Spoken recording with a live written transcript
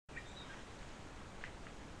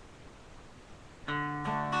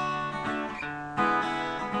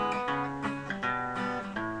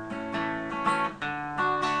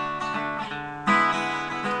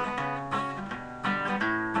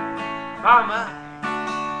my.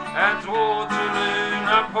 At Waterloo,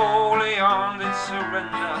 Napoleon did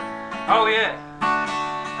surrender. Oh yeah,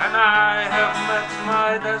 and I have met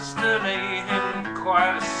my destiny in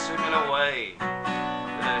quite a similar way.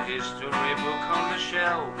 The history book on the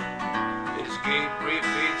shelf is keep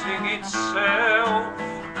repeating itself.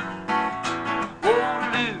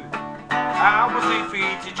 Waterloo, I was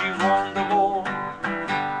defeated, you won the war.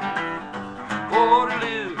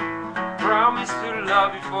 Waterloo, promise to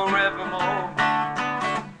love you forevermore.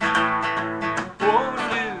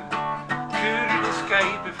 Waterloo, couldn't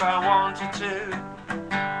escape if I wanted to.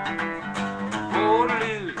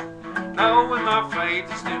 Waterloo, knowing my fate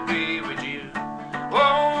is to be with you. Oh,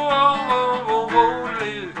 oh, oh, oh,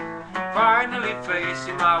 Waterloo, finally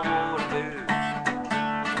facing my Waterloo.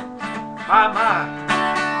 My,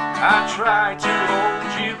 I tried to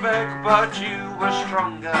hold you back, but you were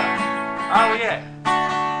stronger. Oh yeah,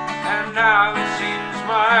 and now it seems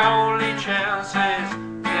my only chance is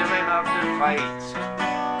giving up the fight.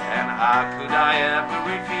 And how could I ever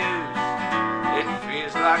refuse? It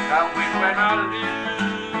feels like I win when I lose.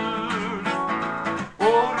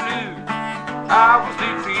 Waterloo, I was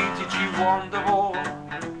defeated, you won the war.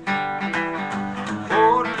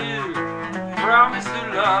 Waterloo, promise to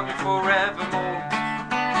love you forevermore.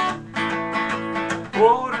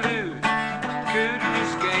 Waterloo, couldn't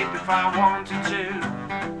escape if I wanted to.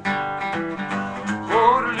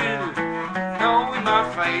 Waterloo, knowing my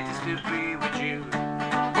fate is to be with you.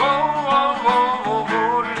 Oh, oh, oh, oh,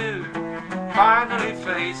 Waterloo, finally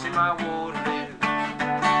facing my Waterloo.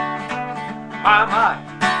 My,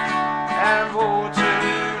 and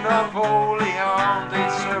Waterloo, Napoleon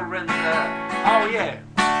did surrender. Oh yeah,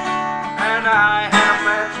 and I have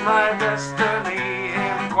met my destiny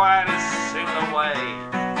in quite a similar way.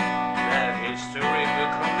 The history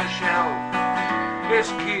book on the shelf is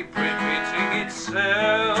keep repeating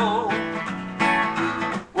itself.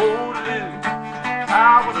 Waterloo,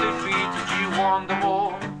 I was defeated, you won the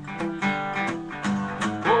war.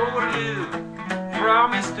 Waterloo,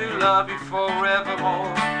 promise to love you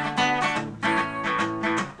forevermore.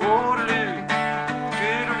 Waterloo,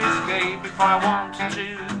 couldn't escape if I wanted to.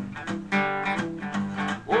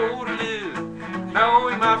 Waterloo,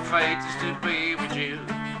 knowing my fate is to be with you.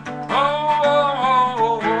 Oh, oh, oh,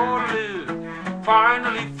 oh, Waterloo,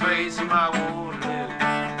 finally facing my Waterloo.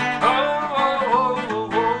 Oh, oh, oh, oh,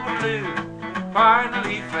 Waterloo,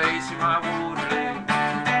 finally facing my Waterloo.